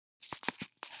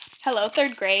Hello,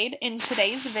 third grade. In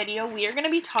today's video, we are going to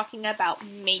be talking about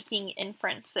making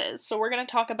inferences. So we're going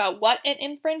to talk about what an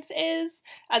inference is,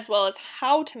 as well as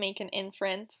how to make an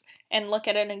inference, and look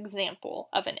at an example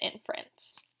of an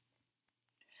inference.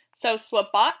 So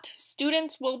SWBAT,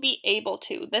 students will be able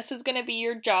to. This is going to be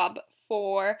your job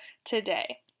for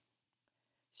today.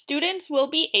 Students will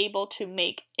be able to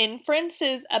make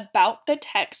inferences about the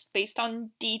text based on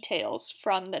details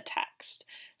from the text.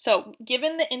 So,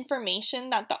 given the information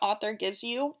that the author gives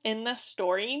you in the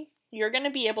story, you're going to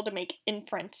be able to make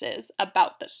inferences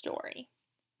about the story.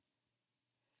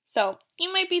 So,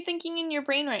 you might be thinking in your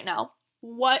brain right now,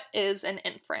 what is an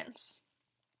inference?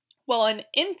 Well, an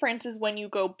inference is when you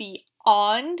go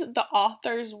beyond the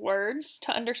author's words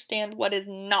to understand what is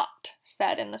not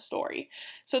said in the story.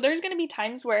 So there's going to be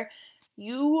times where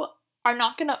you are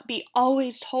not going to be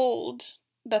always told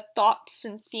the thoughts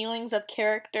and feelings of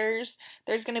characters.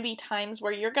 There's going to be times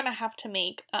where you're going to have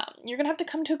to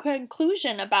come to a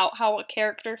conclusion about how a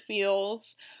character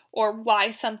feels or why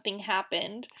something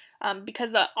happened,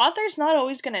 because the author's not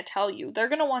always going to tell you. They're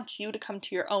going to want you to come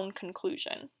to your own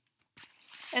conclusion.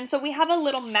 And so we have a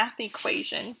little math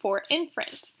equation for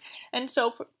inference. And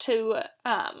so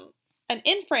an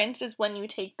inference is when you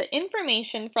take the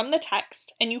information from the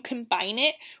text and you combine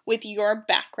it with your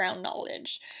background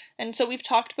knowledge. And so we've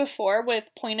talked before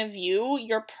with point of view,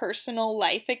 your personal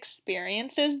life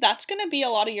experiences. That's going to be a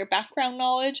lot of your background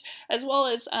knowledge, as well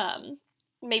as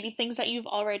maybe things that you've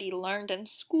already learned in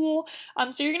school.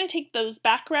 So you're going to take those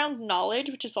background knowledge,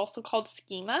 which is also called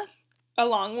schema,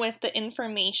 along with the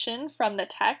information from the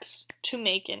text to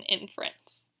make an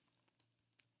inference.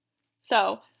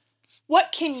 So,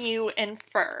 what can you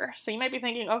infer? So you might be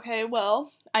thinking, okay,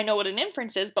 well, I know what an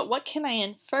inference is, but what can I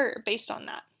infer based on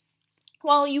that?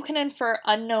 Well, you can infer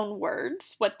unknown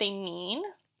words, what they mean.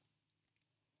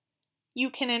 You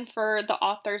can infer the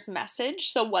author's message,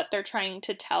 so what they're trying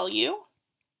to tell you.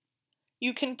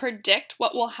 You can predict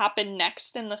what will happen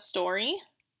next in the story.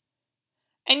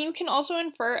 And you can also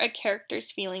infer a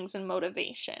character's feelings and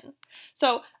motivation.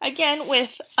 So again,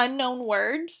 with unknown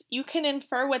words, you can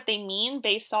infer what they mean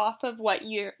based off of what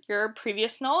your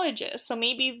previous knowledge is. So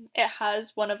maybe it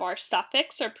has one of our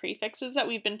suffix or prefixes that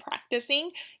we've been practicing.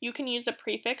 You can use a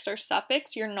prefix or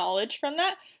suffix, your knowledge from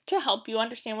that, to help you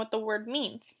understand what the word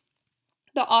means.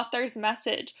 The author's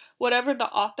message, whatever the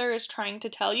author is trying to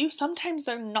tell you, sometimes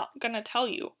they're not going to tell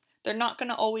you. They're not going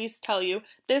to always tell you,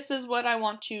 this is what I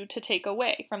want you to take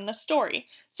away from the story.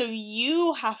 So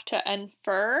you have to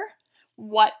infer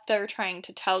what they're trying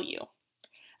to tell you.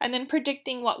 And then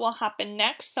predicting what will happen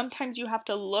next, sometimes you have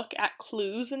to look at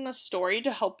clues in the story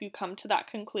to help you come to that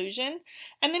conclusion.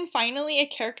 And then finally, a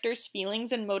character's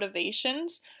feelings and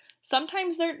motivations.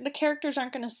 Sometimes the characters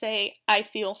aren't going to say, I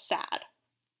feel sad.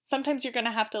 Sometimes you're going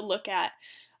to have to look at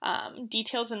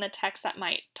details in the text that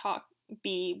might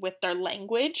be with their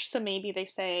language. So maybe they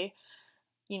say,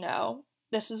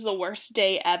 this is the worst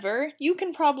day ever. You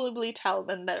can probably tell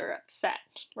them they're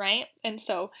upset, right? And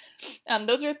so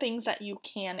those are things that you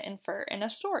can infer in a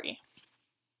story.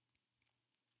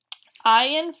 I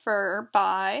infer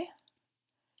by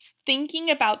thinking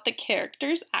about the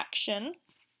character's action,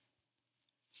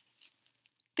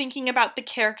 thinking about the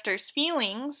character's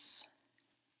feelings,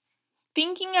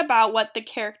 thinking about what the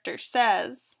character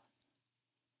says,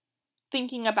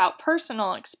 thinking about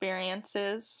personal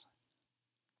experiences,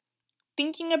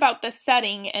 thinking about the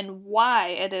setting and why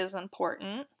it is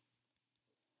important,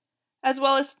 as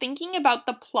well as thinking about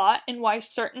the plot and why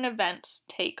certain events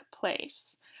take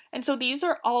place. And so these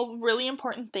are all really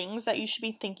important things that you should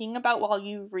be thinking about while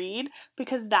you read,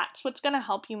 because that's what's going to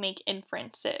help you make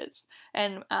inferences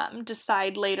and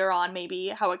decide later on maybe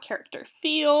how a character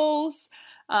feels,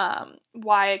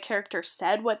 why a character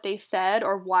said what they said,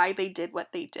 or why they did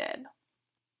what they did.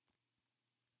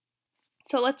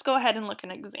 So let's go ahead and look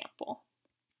at an example.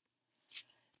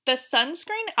 The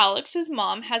sunscreen Alex's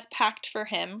mom has packed for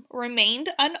him remained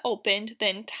unopened the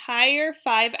entire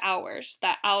 5 hours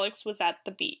that Alex was at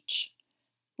the beach.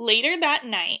 Later that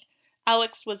night,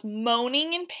 Alex was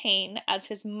moaning in pain as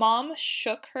his mom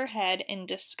shook her head in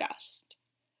disgust.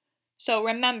 So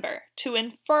remember, to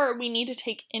infer, we need to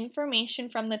take information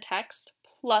from the text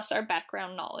plus our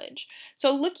background knowledge.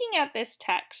 So looking at this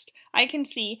text, I can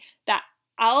see that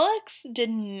Alex did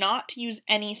not use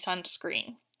any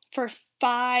sunscreen for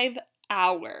 5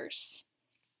 hours.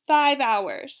 5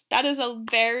 hours. That is a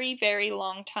very, very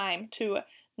long time to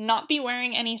not be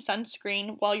wearing any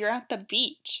sunscreen while you're at the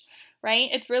beach, right?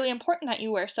 It's really important that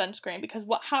you wear sunscreen, because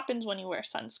what happens when you wear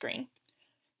sunscreen?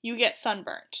 you get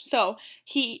sunburnt. So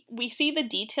we see the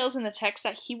details in the text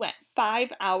that he went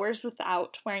 5 hours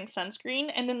without wearing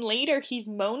sunscreen, and then later he's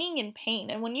moaning in pain.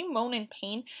 And when you moan in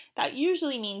pain, that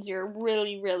usually means you're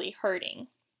really, really hurting.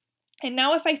 And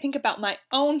now if I think about my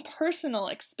own personal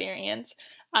experience,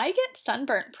 I get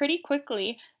sunburnt pretty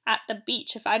quickly at the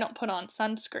beach if I don't put on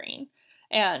sunscreen.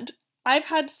 And I've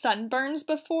had sunburns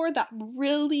before that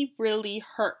really, really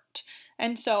hurt.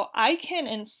 And so I can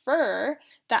infer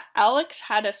that Alex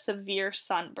had a severe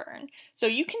sunburn. So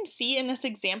you can see in this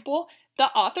example,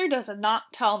 the author does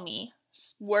not tell me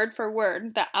word for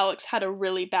word that Alex had a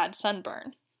really bad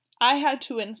sunburn. I had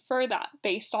to infer that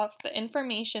based off the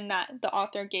information that the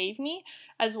author gave me,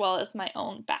 as well as my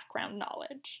own background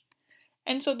knowledge.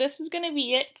 And so this is going to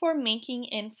be it for making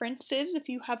inferences. If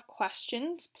you have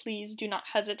questions, please do not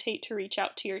hesitate to reach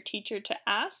out to your teacher to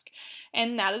ask.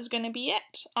 And that is going to be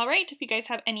it. All right, if you guys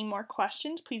have any more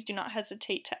questions, please do not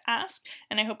hesitate to ask.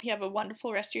 And I hope you have a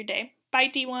wonderful rest of your day. Bye,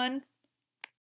 D1.